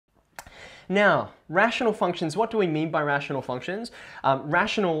Now, rational functions, what do we mean by rational functions?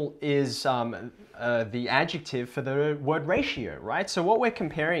 Rational is the adjective for the word ratio, right? So what we're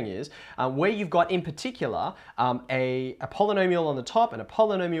comparing is where you've got in particular a polynomial on the top and a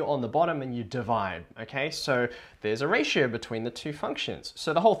polynomial on the bottom, and you divide, okay? So there's a ratio between the two functions.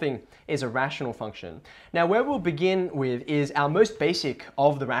 So the whole thing is a rational function. Now where we'll begin with is our most basic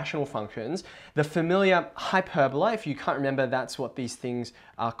of the rational functions, the familiar hyperbola. If you can't remember, that's what these things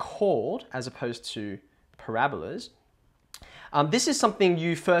are called as opposed to parabolas. This is something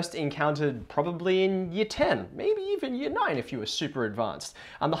you first encountered probably in year 10, maybe even year 9 if you were super advanced.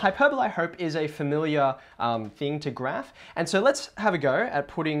 The hyperbola, I hope, is a familiar thing to graph. And so let's have a go at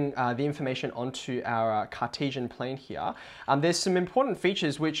putting the information onto our Cartesian plane here. There's some important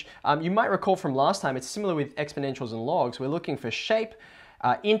features which you might recall from last time. It's similar with exponentials and logs. We're looking for shape,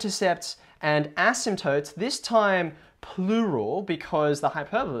 intercepts, and asymptotes, this time plural, because the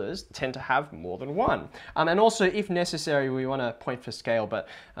hyperbolas tend to have more than one. And also, if necessary, we want to point for scale, but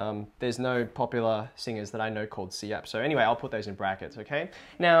there's no popular singers that I know called CAP. So anyway, I'll put those in brackets, okay?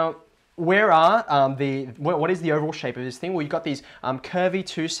 Now, where are what is the overall shape of this thing? Well, you've got these curvy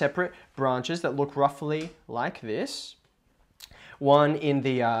two separate branches that look roughly like this. One in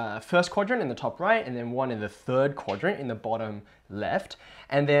the first quadrant in the top right, and then one in the third quadrant in the bottom left.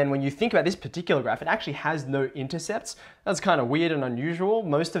 And then when you think about this particular graph, it actually has no intercepts. That's kind of weird and unusual.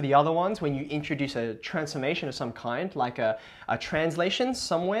 Most of the other ones, when you introduce a transformation of some kind, like a translation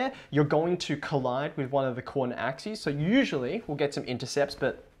somewhere, you're going to collide with one of the coordinate axes. So usually we'll get some intercepts,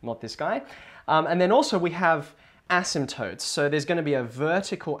 but not this guy. And then also we have asymptotes. So there's going to be a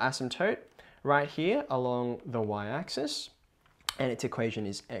vertical asymptote right here along the y-axis. And its equation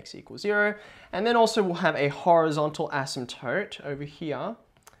is x equals 0. And then also we'll have a horizontal asymptote over here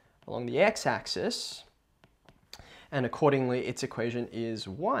along the x-axis. And accordingly, its equation is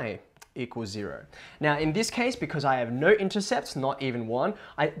y equals 0. Now in this case, because I have no intercepts, not even one,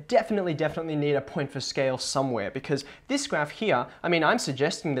 I definitely need a point for scale somewhere, because this graph here, I mean, I'm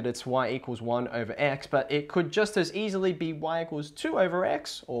suggesting that it's y equals 1 over x, but it could just as easily be y equals 2 over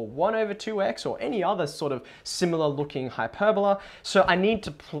x, or 1 over 2x, or any other sort of similar looking hyperbola. So I need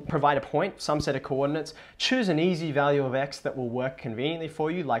to provide a point, some set of coordinates, choose an easy value of x that will work conveniently for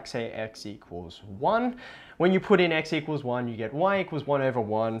you, like say x equals 1. When you put in x equals 1, you get y equals 1 over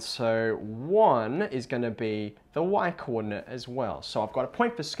 1, so 1 is going to be the y coordinate as well. So I've got a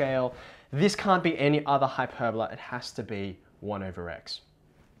point for scale. This can't be any other hyperbola. It has to be 1 over x.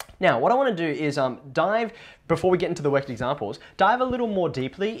 Now, what I want to do is before we get into the worked examples, dive a little more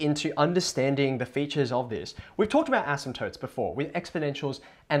deeply into understanding the features of this. We've talked about asymptotes before, with exponentials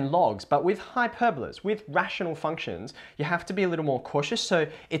and logs, but with hyperbolas, with rational functions, you have to be a little more cautious, so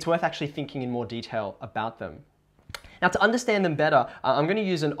it's worth actually thinking in more detail about them. Now, to understand them better, I'm going to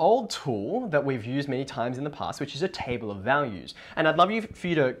use an old tool that we've used many times in the past, which is a table of values. And I'd love for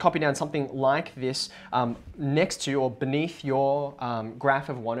you to copy down something like this next to or beneath your graph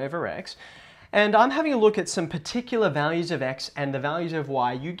of 1 over x. And I'm having a look at some particular values of x and the values of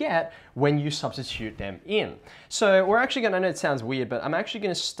y you get when you substitute them in. So we're actually going to, I know it sounds weird, but I'm actually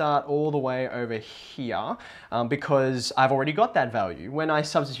going to start all the way over here because I've already got that value. When I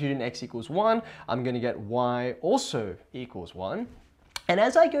substitute in x equals 1, I'm going to get y also equals 1. And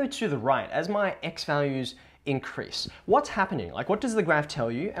as I go to the right, as my x values increase, what's happening? Like, what does the graph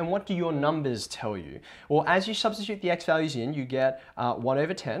tell you, and what do your numbers tell you? Well, as you substitute the x values in, you get 1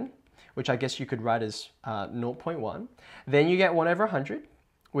 over 10, which I guess you could write as 0.1. Then you get 1 over 100,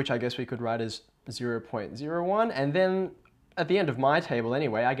 which I guess we could write as 0.01. And then at the end of my table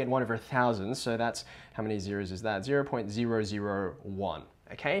anyway, I get 1 over 1,000. So that's, how many zeros is that? 0.001.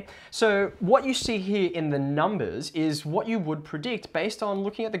 Okay, so what you see here in the numbers is what you would predict based on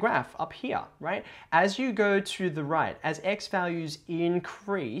looking at the graph up here, right? As you go to the right, as x values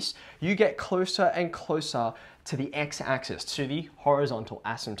increase, you get closer and closer to the x-axis, to the horizontal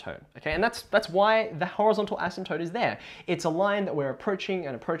asymptote. Okay, and that's why the horizontal asymptote is there. It's a line that we're approaching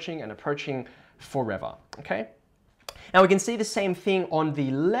and approaching and approaching forever. Okay. Now we can see the same thing on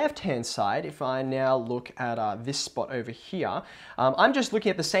the left-hand side. If I now look at this spot over here, I'm just looking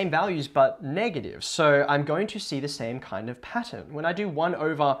at the same values but negative. So I'm going to see the same kind of pattern. When I do 1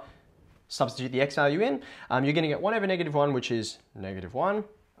 over, substitute the x value in, you're going to get 1 over negative 1, which is negative 1.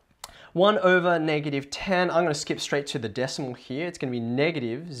 1 over negative 10, I'm going to skip straight to the decimal here. It's going to be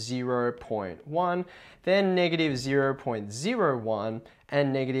negative 0.1, then negative 0.01,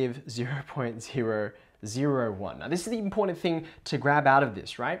 and negative 0.001. Now this is the important thing to grab out of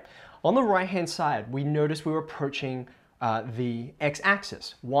this, right? On the right hand side, we notice we were approaching the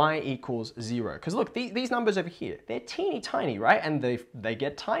x-axis, y equals 0. Because look, these numbers over here, they're teeny tiny, right? And they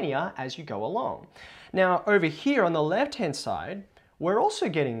get tinier as you go along. Now, over here on the left-hand side, we're also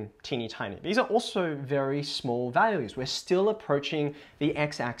getting teeny tiny. These are also very small values. We're still approaching the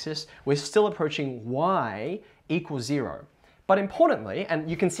x-axis. We're still approaching y equals 0. But importantly, and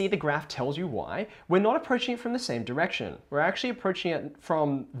you can see the graph tells you why, we're not approaching it from the same direction. We're actually approaching it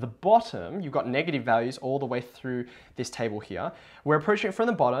from the bottom. You've got negative values all the way through this table here. We're approaching it from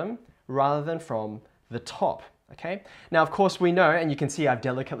the bottom rather than from the top. Okay. Now, of course, we know, and you can see I've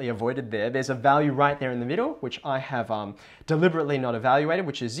delicately avoided there's a value right there in the middle, which I have deliberately not evaluated,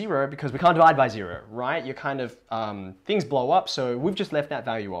 which is 0, because we can't divide by 0, right? You kind of, things blow up, so we've just left that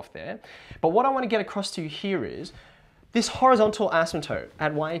value off there. But what I want to get across to you here is, this horizontal asymptote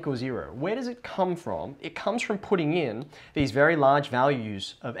at y equals 0, where does it come from? It comes from putting in these very large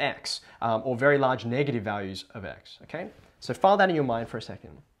values of x, or very large negative values of x, okay? So file that in your mind for a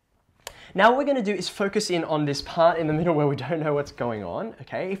second. Now what we're going to do is focus in on this part in the middle where we don't know what's going on,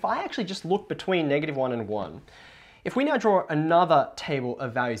 okay? If I actually just look between -1 and 1, if we now draw another table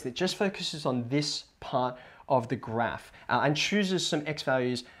of values that just focuses on this part of the graph and chooses some x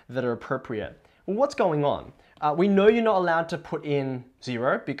values that are appropriate, well, what's going on? We know you're not allowed to put in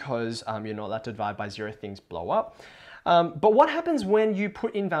 0 because you're not allowed to divide by 0, things blow up. But what happens when you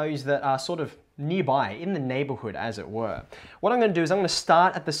put in values that are sort of nearby, in the neighborhood, as it were? What I'm going to do is I'm going to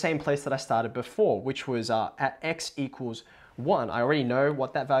start at the same place that I started before, which was at x equals 1. I already know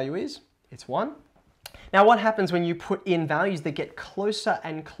what that value is. It's 1. Now what happens when you put in values that get closer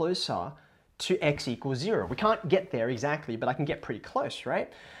and closer to x equals 0? We can't get there exactly, but I can get pretty close,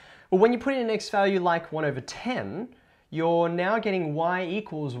 right? Well, when you put in an x value like 1 over 10, you're now getting y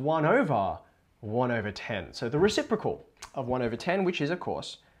equals 1 over 1 over 10. So the reciprocal of 1 over 10, which is, of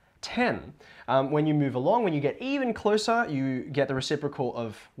course, 10. When you move along, when you get even closer, you get the reciprocal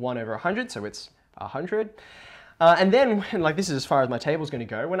of 1 over 100, so it's 100. And then, like this is as far as my table is going to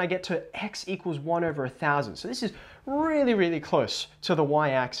go, when I get to x equals 1 over 1,000. So this is really, really close to the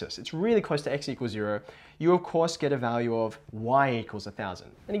y-axis. It's really close to x equals 0. You, of course, get a value of y equals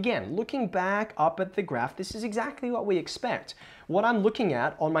 1,000. And again, looking back up at the graph, this is exactly what we expect. What I'm looking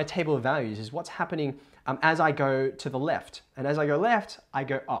at on my table of values is what's happening as I go to the left. And as I go left, I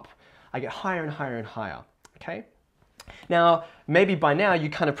go up. I get higher and higher and higher, okay? Now, maybe by now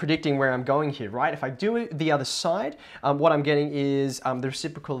you're kind of predicting where I'm going here, right? If I do it the other side, what I'm getting is the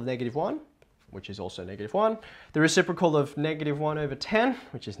reciprocal of -1, which is also -1, the reciprocal of -1 over 10,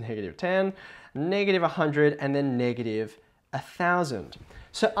 which is -10, -100, and then -1,000.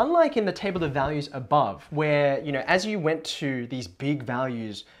 So unlike in the table of values above, where, you know, as you went to these big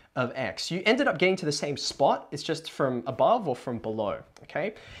values of x, you ended up getting to the same spot, it's just from above or from below,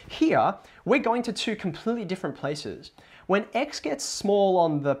 okay? Here, we're going to two completely different places. When x gets small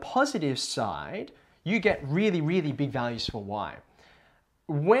on the positive side, you get really, really big values for y.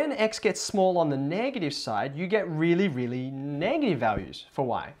 When x gets small on the negative side, you get really, really negative values for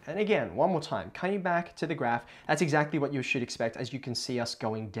y. And again, one more time, coming back to the graph, that's exactly what you should expect as you can see us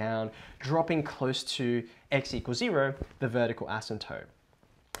going down, dropping close to x equals 0, the vertical asymptote.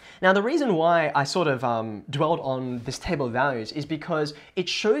 Now, the reason why I sort of dwelled on this table of values is because it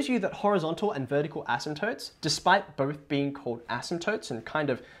shows you that horizontal and vertical asymptotes, despite both being called asymptotes and kind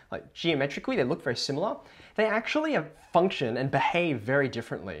of like geometrically, they look very similar, they actually function and behave very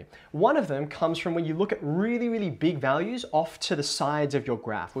differently. One of them comes from when you look at really, really big values off to the sides of your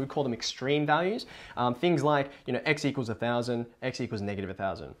graph. We would call them extreme values. Things like, you know, x equals 1,000, x equals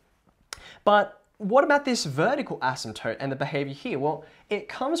 -1,000. But what about this vertical asymptote and the behavior here? Well, it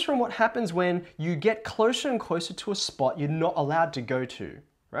comes from what happens when you get closer and closer to a spot you're not allowed to go to,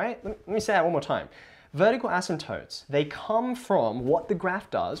 right? Let me say that one more time. Vertical asymptotes, they come from what the graph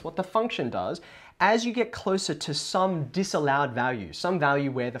does, what the function does, as you get closer to some disallowed value, some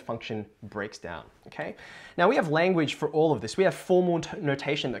value where the function breaks down, okay? Now we have language for all of this. We have formal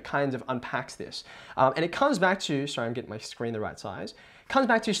notation that kind of unpacks this. And it comes back to, sorry, I'm getting my screen the right size, comes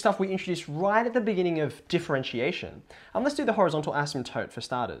back to stuff we introduced right at the beginning of differentiation. Let's do the horizontal asymptote for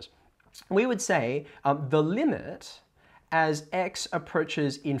starters. We would say the limit as x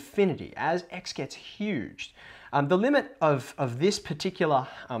approaches infinity, as x gets huge. The limit of this particular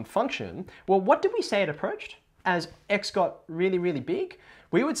function, well, what did we say it approached? As x got really, really big,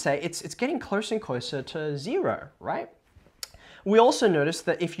 we would say it's getting closer and closer to 0, right? We also notice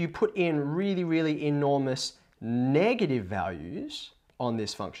that if you put in really, really enormous negative values on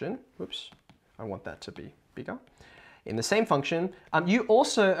this function, whoops, I want that to be bigger. In the same function, you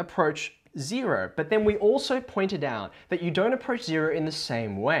also approach 0. But then we also pointed out that you don't approach 0 in the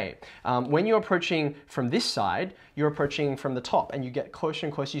same way. When you're approaching from this side, you're approaching from the top, and you get closer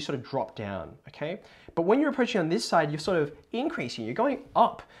and closer, you sort of drop down, okay? But when you're approaching on this side, you're sort of increasing, you're going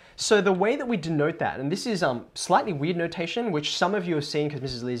up. So the way that we denote that, and this is slightly weird notation, which some of you have seen because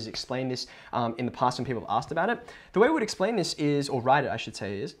Mrs. Lees has explained this in the past when people have asked about it. The way we would explain this is, or write it I should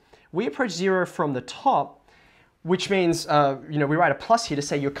say, is we approach 0 from the top, which means, we write a plus here to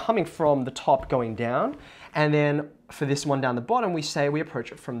say you're coming from the top going down. And then for this one down the bottom, we say we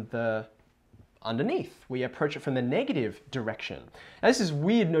approach it from the underneath. We approach it from the negative direction. Now, this is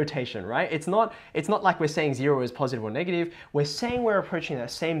weird notation, right? It's not like we're saying 0 is positive or negative. We're saying we're approaching that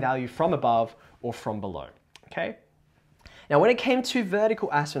same value from above or from below, okay? Now, when it came to vertical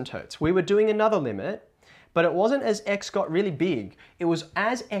asymptotes, we were doing another limit, but it wasn't as x got really big. It was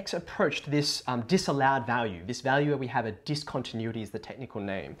as x approached this disallowed value, this value where we have a discontinuity is the technical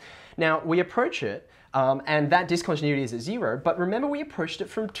name. Now, we approach it, and that discontinuity is at 0, but remember we approached it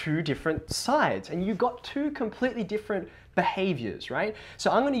from two different sides, and you got two completely different behaviors, right?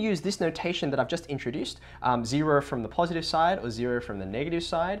 So I'm going to use this notation that I've just introduced, 0 from the positive side or 0 from the negative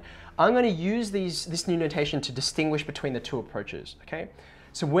side. I'm going to use this new notation to distinguish between the two approaches, okay?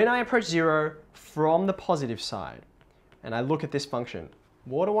 So when I approach 0 from the positive side, and I look at this function,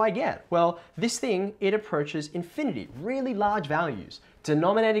 what do I get? Well, this thing, it approaches infinity, really large values.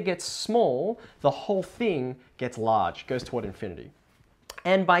 Denominator gets small, the whole thing gets large, goes toward infinity.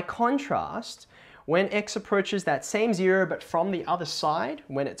 And by contrast, when x approaches that same 0 but from the other side,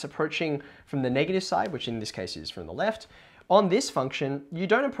 when it's approaching from the negative side, which in this case is from the left, on this function, you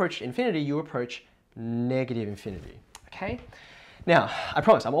don't approach infinity, you approach negative infinity, okay? Now, I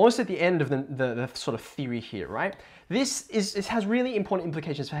promise, I'm almost at the end of the sort of theory here, right? This has really important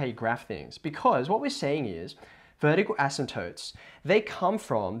implications for how you graph things, because what we're saying is vertical asymptotes, they come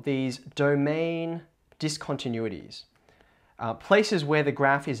from these domain discontinuities, places where the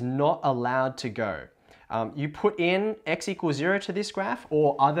graph is not allowed to go. You put in x equals 0 to this graph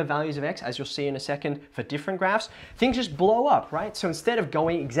or other values of x, as you'll see in a second for different graphs, things just blow up, right? So instead of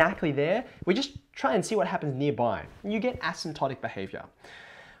going exactly there, we just try and see what happens nearby. You get asymptotic behavior.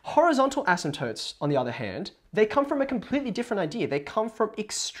 Horizontal asymptotes, on the other hand, they come from a completely different idea. They come from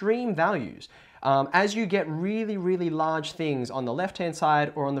extreme values. As you get really, really large things on the left-hand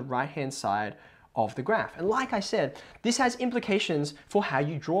side or on the right-hand side of the graph. And like I said, this has implications for how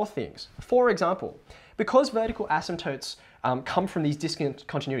you draw things. For example, because vertical asymptotes come from these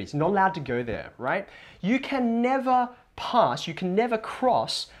discontinuities, not allowed to go there, right? You can never pass, you can never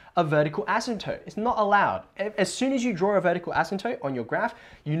cross a vertical asymptote. It's not allowed. As soon as you draw a vertical asymptote on your graph,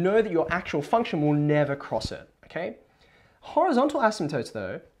 you know that your actual function will never cross it, okay? Horizontal asymptotes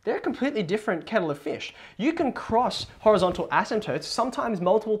though, they're a completely different kettle of fish. You can cross horizontal asymptotes sometimes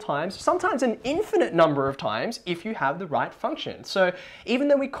multiple times, sometimes an infinite number of times if you have the right function. So even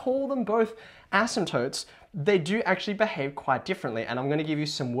though we call them both asymptotes, they do actually behave quite differently, and I'm going to give you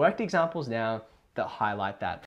some worked examples now that highlight that.